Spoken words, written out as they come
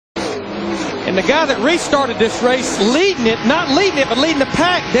And the guy that restarted this race, leading it, not leading it, but leading the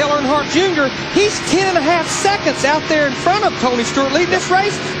pack, Dale Earnhardt Jr., he's 10.5 seconds out there in front of Tony Stewart leading this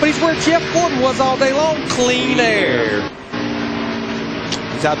race, but he's where Jeff Gordon was all day long, clean air.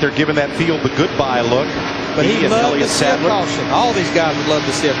 He's out there giving that field the goodbye look. But he loved to see a caution. All these guys would love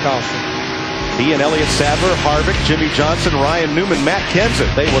to see a caution. He and Elliott Sadler, Harvick, Jimmy Johnson, Ryan Newman, Matt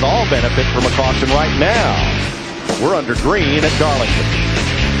Kenseth, they would all benefit from a caution right now. We're under green at Darlington.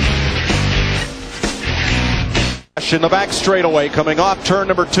 In the back straightaway coming off turn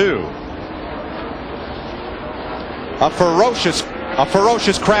number 2. A ferocious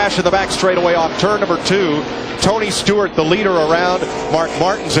crash in the back straightaway off turn number 2. Tony Stewart, the leader around. Mark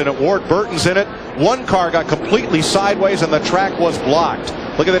Martin's in it. Ward Burton's in it. One car got completely sideways and the track was blocked.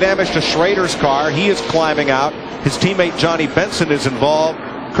 Look at the damage to Schrader's car. He is climbing out. His teammate Johnny Benson is involved.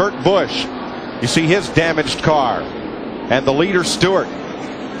 Kurt Busch, you see his damaged car. And the leader Stewart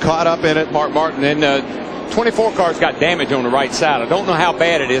caught up in it. Mark Martin and 24 cars got damage on the right side. I don't know how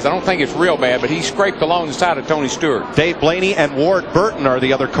bad it is. I don't think it's real bad, but he scraped along the side of Tony Stewart. Dave Blaney and Ward Burton are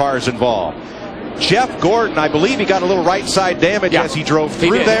the other cars involved. Jeff Gordon, I believe he got a little right side damage as he drove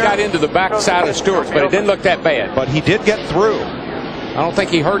through there. He got into the back side of Stewart's, but it didn't look that bad. But he did get through. I don't think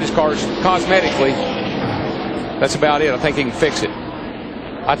he hurt his cars cosmetically. That's about it. I think he can fix it.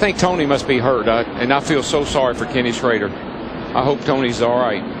 I think Tony must be hurt, and I feel so sorry for Kenny Schrader. I hope Tony's all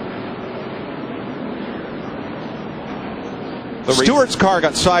right. Stewart's car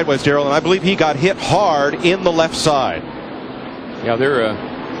got sideways, Darrell, and I believe he got hit hard in the left side. Yeah, they're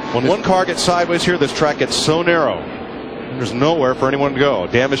when one car gets sideways here, this track gets so narrow. There's nowhere for anyone to go.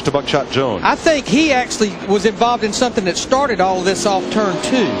 Damage to Buckshot Jones. I think he actually was involved in something that started all of this off turn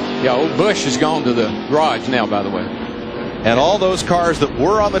 2. Yeah, old Busch has gone to the garage now, by the way. And all those cars that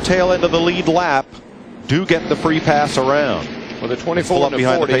were on the tail end of the lead lap do get the free pass around. Well, the 24 and the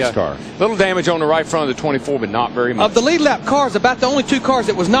 40, the pace car. Little damage on the right front of the 24, but not very much. Of the lead lap cars, about the only 2 cars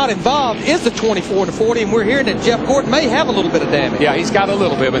that was not involved is the 24 and the 40, and we're hearing that Jeff Gordon may have a little bit of damage. Yeah, he's got a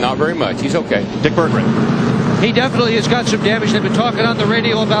little bit, but not very much. He's okay. Dick Berggren. He definitely has got some damage. They've been talking on the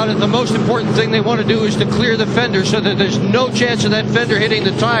radio about it. The most important thing they want to do is to clear the fender so that there's no chance of that fender hitting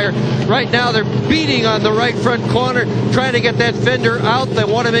the tire. Right now they're beating on the right front corner, trying to get that fender out. They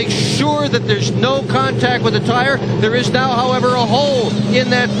want to make sure that there's no contact with the tire. There is now, however, a hole in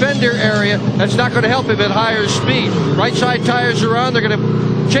that fender area. That's not going to help him at higher speed. Right side tires are on. They're going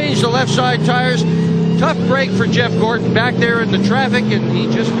to change the left side tires. Tough break for Jeff Gordon back there in the traffic, and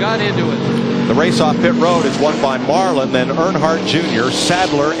he just got into it. The race off pit road is won by Marlin, then Earnhardt Jr.,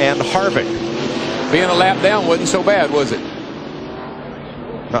 Sadler, and Harvick. Being a lap down wasn't so bad, was it?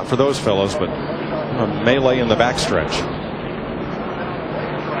 Not for those fellows, but a melee in the backstretch.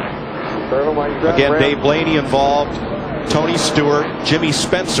 Again, Dave Blaney involved, Tony Stewart, Jimmy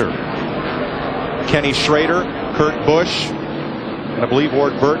Spencer, Kenny Schrader, Kurt Busch, and I believe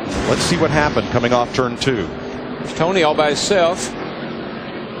Ward Burton. Let's see what happened coming off turn 2. It's Tony all by himself.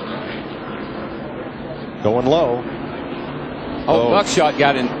 Going low. Oh, Buckshot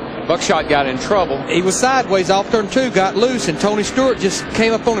got in trouble. He was sideways off turn 2, got loose, and Tony Stewart just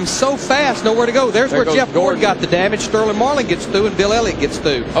came up on him so fast, nowhere to go. There's where Jeff Gordon got the damage. Sterling Marlin gets through, and Bill Elliott gets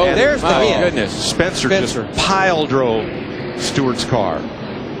through. Oh, and there's the hit. Goodness. Spencer just pile drove Stewart's car.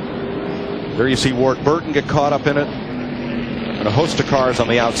 There you see Ward Burton get caught up in it, and a host of cars on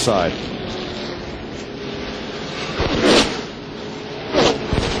the outside.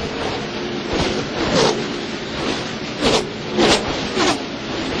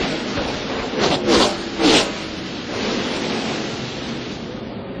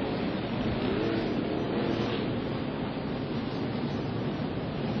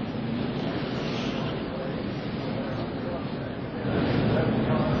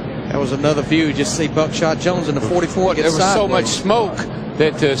 That was another view. Just see Buckshot Jones in the 44. There was so much smoke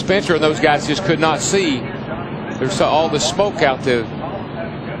that Spencer and those guys just could not see. There's all the smoke out there.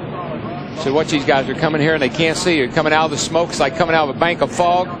 So watch, these guys are coming here and they can't see. They're coming out of the smoke. It's like coming out of a bank of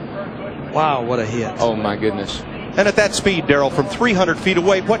fog. Wow, what a hit. Oh, my goodness. And at that speed, Darrell, from 300 feet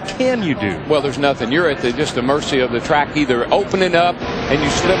away, what can you do? Well, there's nothing. You're at just the mercy of the track, either opening up and you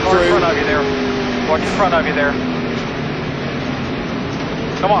slip through. Watch in front of you there. Watch in front of you there.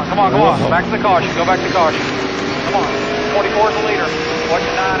 Come on, come on, come on. Back to the caution. Go back to caution. Come on. 24 is the leader. Watch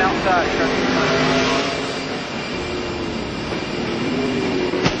the 9 outside.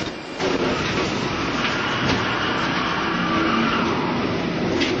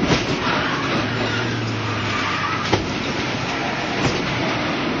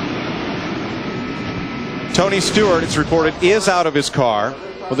 Tony Stewart, it's reported, is out of his car.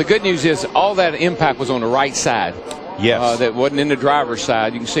 Well, the good news is all that impact was on the right side. Yes. That wasn't in the driver's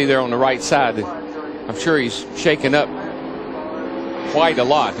side. You can see there on the right side. I'm sure he's shaken up quite a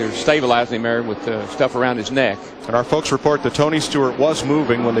lot. They're stabilizing him there with stuff around his neck. And our folks report that Tony Stewart was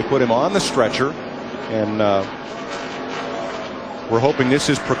moving when they put him on the stretcher. And we're hoping this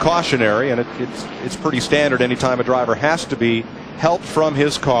is precautionary, and it's pretty standard anytime a driver has to be helped from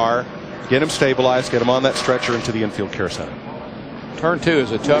his car, get him stabilized, get him on that stretcher into the infield care center. Turn 2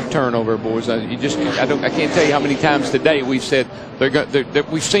 is a tough turn over, boys. I can't tell you how many times today we've said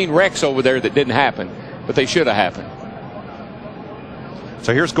we've seen wrecks over there that didn't happen, but they should have happened.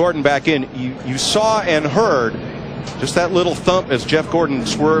 So here's Gordon back in. You saw and heard just that little thump as Jeff Gordon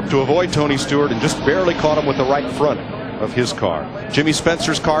swerved to avoid Tony Stewart and just barely caught him with the right front of his car. Jimmy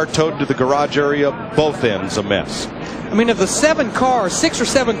Spencer's car towed to the garage area, both ends a mess. I mean, of the 7 cars, 6 or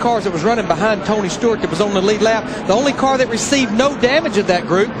 7 cars that was running behind Tony Stewart that was on the lead lap, the only car that received no damage of that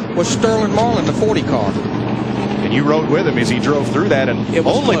group was Sterling Marlin, the 40 car. And you rode with him as he drove through that, and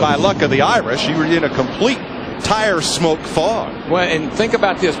only by luck of the Irish, you were in a complete tire smoke fog. Well, and think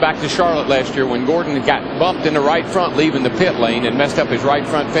about this, back to Charlotte last year when Gordon got bumped in the right front leaving the pit lane and messed up his right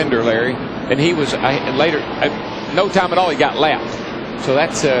front fender, Larry, and he was later, no time at all, he got lapped. So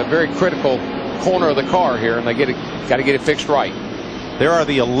that's a very critical corner of the car here, and they got to get it fixed right. There are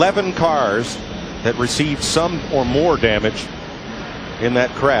the 11 cars that received some or more damage in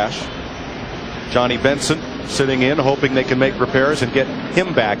that crash. Johnny Benson sitting in, hoping they can make repairs and get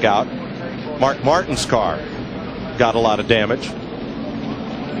him back out. Mark Martin's car got a lot of damage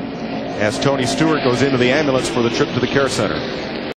as Tony Stewart goes into the ambulance for the trip to the care center.